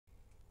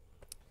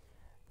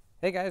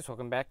Hey guys,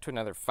 welcome back to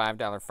another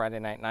 $5 Friday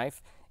Night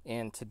Knife.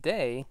 And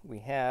today we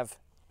have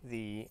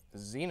the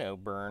Xeno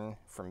Burn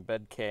from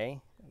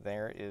BUDK.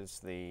 There is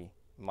the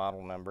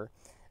model number.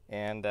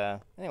 And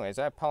anyways,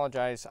 I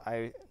apologize.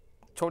 I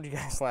told you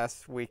guys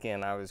last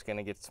weekend I was going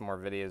to get some more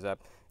videos up.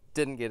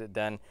 Didn't get it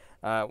done.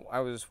 I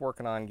was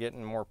working on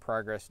getting more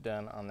progress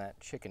done on that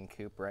chicken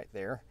coop right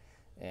there.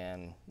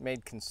 And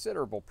made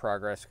considerable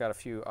progress. Got a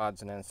few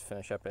odds and ends to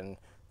finish up. And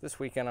this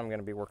weekend I'm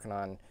going to be working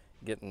on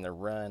getting the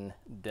run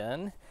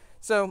done.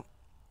 So,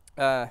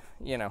 I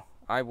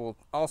will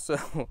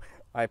also,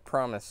 I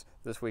promise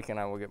this weekend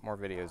I will get more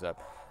videos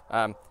up.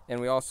 And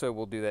we also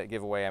will do that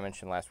giveaway I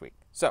mentioned last week.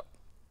 So,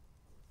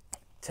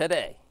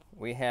 today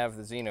we have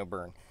the Xeno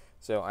Burn.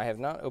 So I have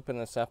not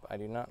opened this up. I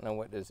do not know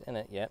what is in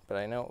it yet, but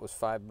I know it was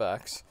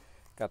 $5.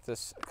 Got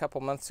this a couple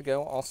months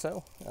ago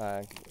also,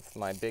 with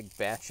my big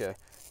batch of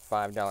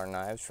 $5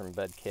 knives from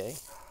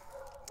BUDK.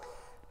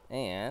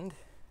 And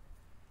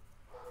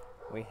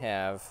we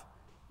have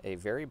a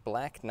very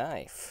black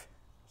knife.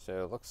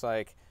 So it looks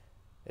like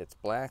it's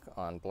black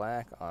on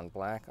black on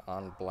black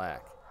on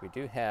black. We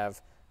do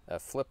have a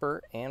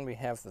flipper and we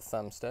have the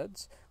thumb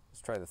studs.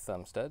 Let's try the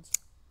thumb studs.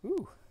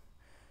 Ooh,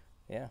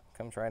 yeah,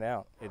 comes right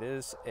out. It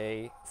is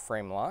a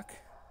frame lock,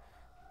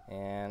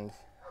 and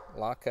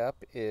lockup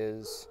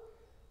is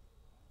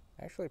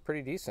actually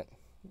pretty decent.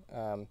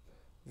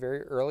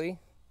 Very early,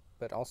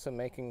 but also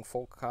making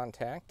full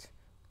contact,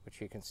 which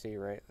you can see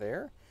right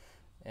there,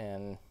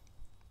 and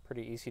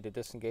pretty easy to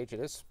disengage.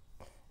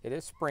 It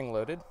is spring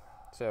loaded,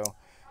 so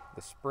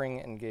the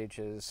spring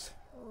engages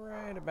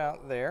right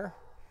about there.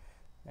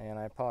 And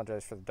I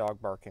apologize for the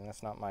dog barking.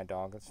 That's not my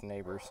dog, it's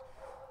neighbors.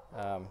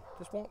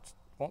 Just won't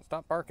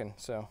stop barking,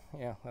 so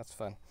yeah, that's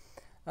fun.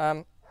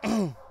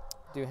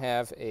 Do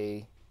have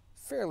a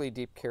fairly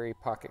deep carry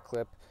pocket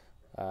clip.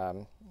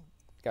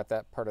 Got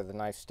that part of the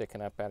knife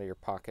sticking up out of your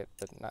pocket,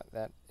 but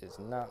that is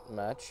not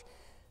much.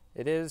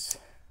 It is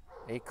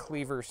a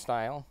cleaver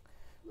style,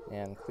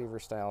 and cleaver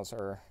styles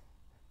are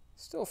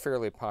still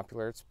fairly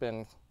popular. It's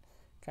been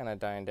kind of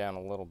dying down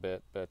a little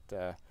bit, but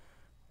I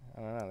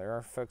don't know. There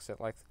are folks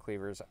that like the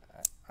cleavers.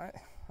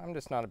 I'm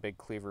just not a big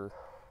cleaver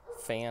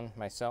fan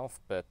myself,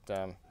 but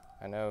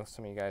I know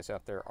some of you guys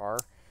out there are,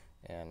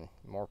 and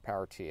more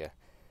power to you.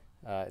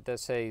 It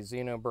does say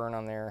Xeno Burn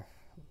on there.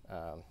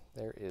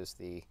 There is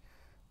the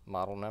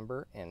model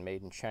number and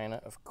made in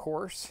China, of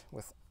course.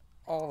 With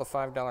all the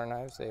 $5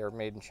 knives, they are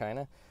made in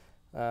China.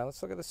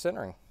 Let's look at the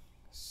centering.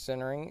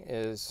 Centering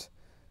is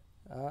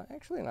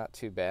actually not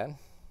too bad.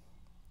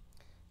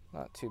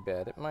 Not too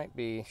bad. It might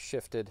be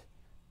shifted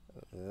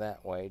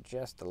that way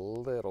just a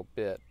little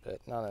bit,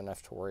 but not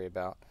enough to worry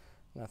about.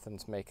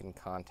 Nothing's making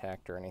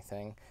contact or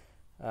anything.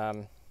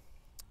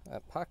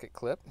 That pocket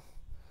clip,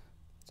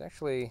 it's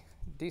actually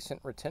decent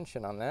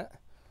retention on that,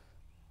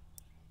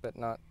 but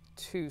not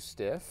too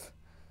stiff,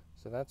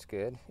 so that's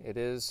good. It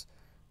is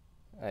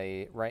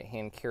a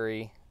right-hand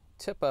carry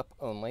tip up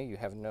only. You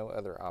have no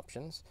other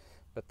options,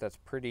 but that's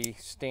pretty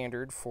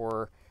standard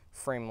for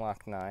frame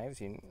lock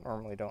knives. You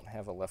normally don't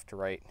have a left to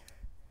right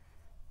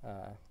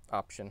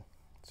option,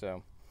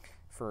 so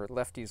for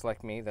lefties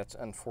like me that's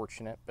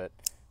unfortunate, but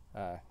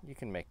you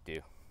can make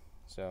do.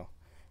 So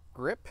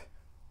grip,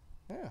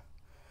 yeah,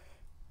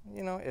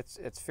 you know,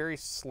 it's very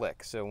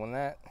slick, so when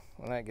that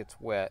gets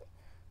wet,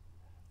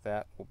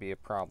 that will be a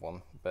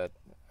problem, but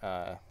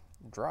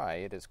dry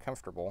it is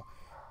comfortable,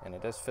 and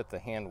it does fit the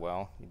hand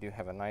well. You do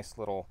have a nice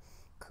little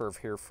curve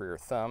here for your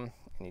thumb,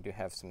 and you do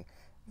have some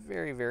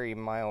very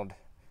mild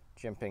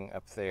jimping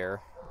up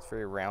there. It's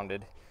very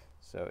rounded,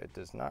 so it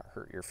does not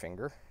hurt your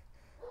finger.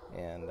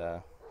 And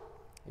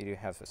you do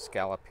have a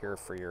scallop here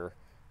for your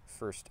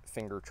first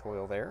finger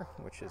choil there,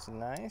 which is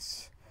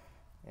nice.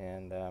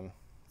 And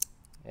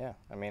yeah,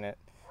 I mean, it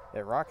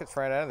rockets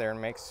right out of there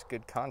and makes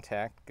good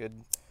contact,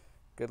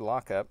 good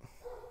lockup.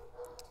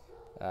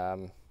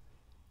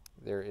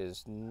 There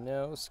is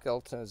no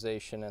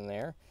skeletonization in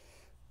there.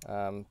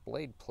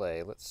 Blade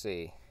play, let's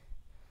see.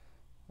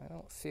 I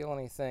don't feel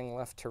anything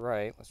left to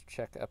right. Let's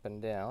check up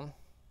and down.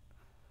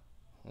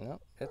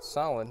 Nope, it's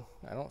solid.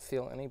 I don't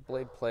feel any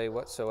blade play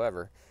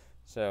whatsoever.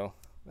 So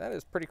that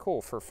is pretty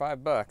cool for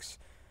 $5.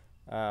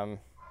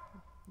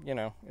 You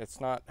know,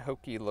 it's not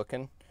hokey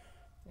looking,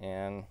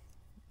 and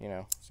you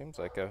know, seems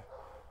like a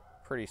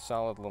pretty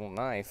solid little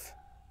knife.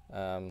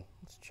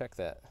 Let's check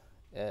that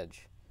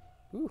edge.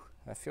 Ooh,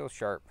 that feels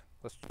sharp.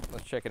 Let's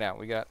check it out.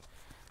 We got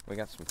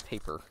some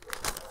paper,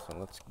 so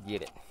let's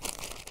get it.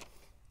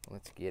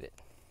 Let's get it.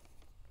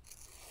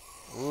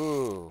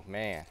 Ooh,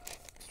 man.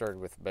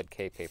 Started with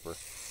BUDK paper,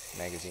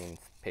 magazine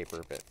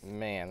paper, but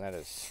man, that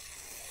is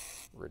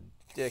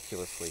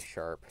ridiculously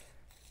sharp.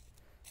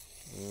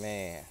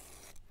 Man,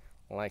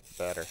 like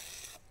butter.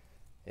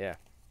 Yeah,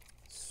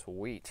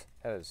 sweet.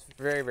 That is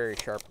very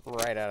sharp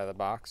right out of the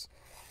box.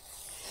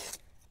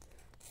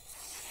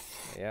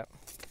 Yep.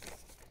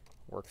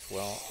 Works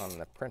well on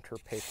the printer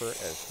paper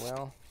as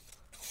well.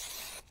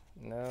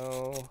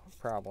 No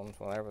problems.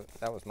 Well,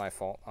 that was my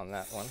fault on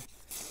that one.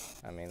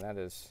 I mean, that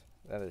is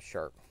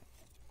sharp.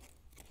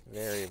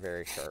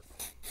 Very sharp.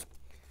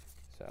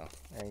 So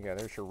there you go.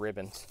 There's your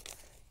ribbons.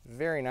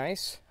 Very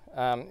nice.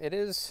 It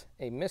is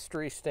a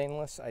mystery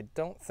stainless. I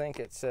don't think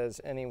it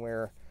says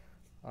anywhere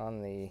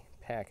on the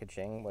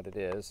packaging what it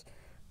is.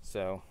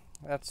 So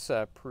that's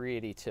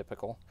pretty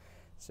typical.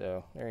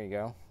 So there you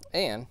go.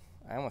 And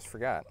I almost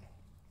forgot.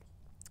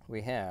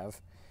 We have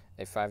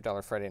a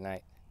 $5 Friday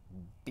night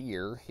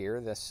beer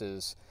here. This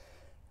is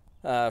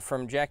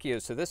from Jackie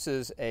O's. So this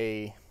is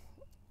an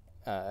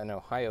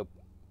Ohio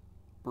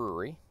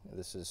brewery.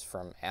 This is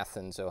from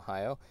Athens,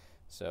 Ohio.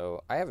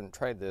 So I haven't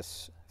tried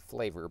this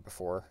flavor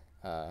before.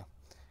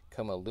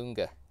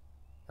 Komalunga,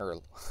 or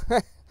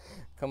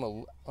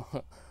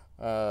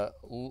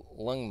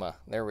Lungma.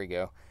 There we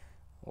go.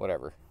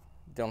 Whatever.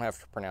 Don't have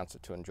to pronounce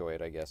it to enjoy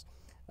it, I guess.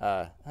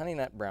 Honey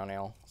nut brown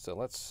ale. So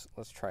let's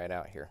try it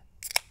out here.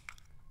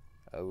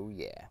 Oh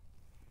yeah.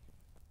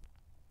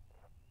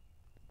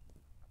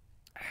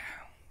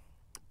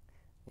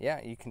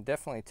 Yeah, you can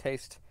definitely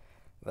taste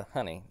the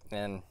honey,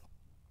 and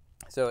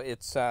so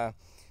it's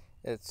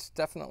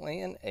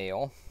definitely an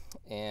ale,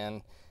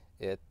 and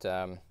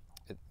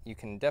you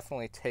can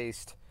definitely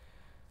taste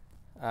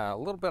a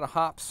little bit of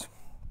hops,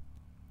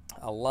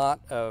 a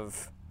lot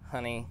of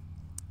honey,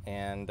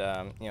 and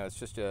it's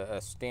just a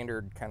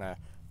standard kind of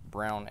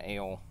brown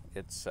ale.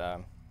 It's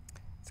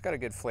got a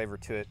good flavor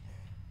to it,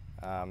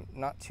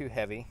 not too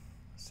heavy,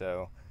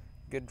 so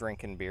good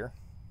drinking beer,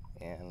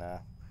 and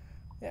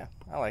yeah,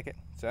 I like it.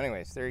 So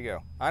anyways, there you go.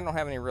 I don't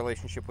have any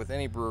relationship with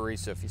any brewery,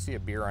 so if you see a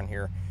beer on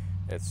here,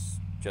 it's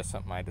just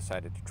something I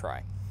decided to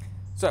try.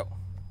 So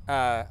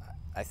I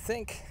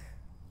think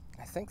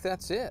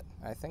that's it.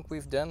 I think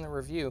we've done the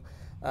review.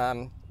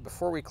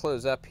 Before we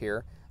close up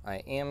here, I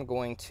am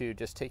going to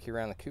just take you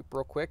around the coop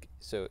real quick.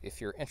 So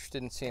if you're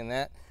interested in seeing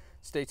that,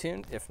 stay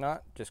tuned. If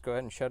not, just go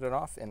ahead and shut it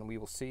off, and we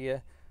will see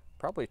you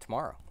probably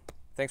tomorrow.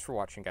 Thanks for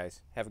watching,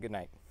 guys. Have a good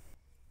night.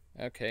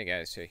 Okay,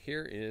 guys, so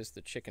here is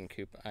the chicken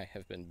coop I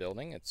have been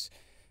building. It's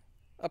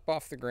up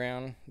off the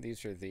ground.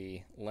 These are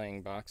the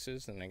laying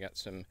boxes, and I got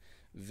some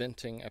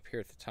venting up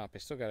here at the top. I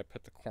still got to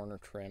put the corner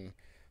trim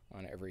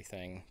on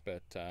everything,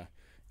 but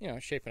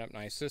it's shaping up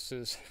nice. This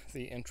is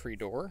the entry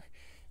door,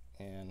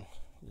 and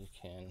you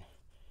can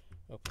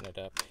open it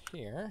up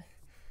here,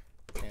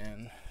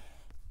 and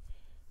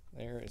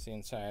there is the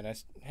inside. I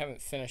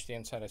haven't finished the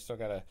inside. I still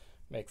got to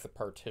make the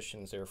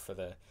partitions there for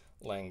the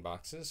laying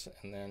boxes,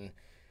 and then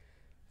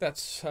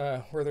that's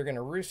where they're going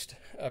to roost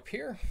up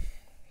here.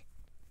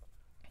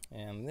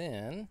 And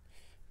then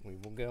we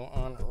will go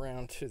on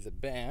around to the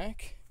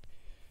back.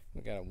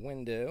 We got a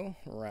window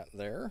right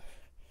there,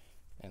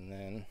 and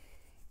then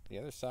the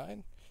other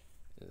side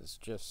is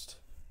just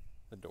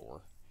the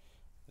door,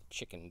 the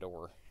chicken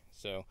door.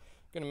 So I'm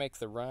going to make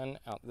the run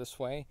out this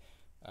way.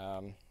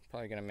 Probably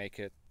going to make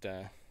it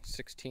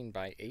 16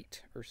 by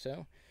 8 or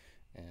so,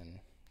 and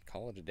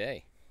call it a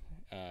day.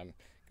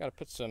 Got to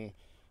put some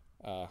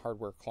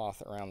hardware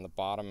cloth around the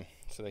bottom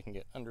so they can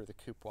get under the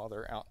coop while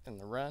they're out in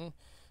the run.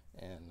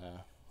 And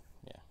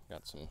yeah,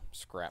 got some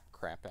scrap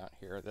crap out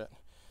here that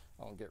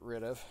I'll get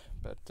rid of.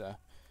 But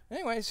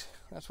anyways,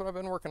 that's what I've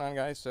been working on,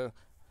 guys. So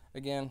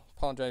again,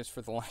 apologize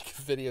for the lack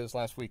of videos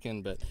last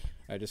weekend, but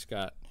I just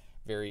got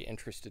very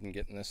interested in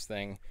getting this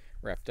thing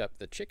wrapped up.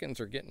 The chickens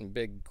are getting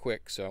big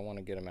quick, so I want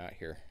to get them out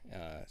here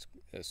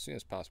as soon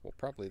as possible,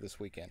 probably this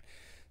weekend.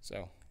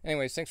 So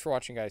anyways, thanks for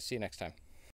watching, guys. See you next time.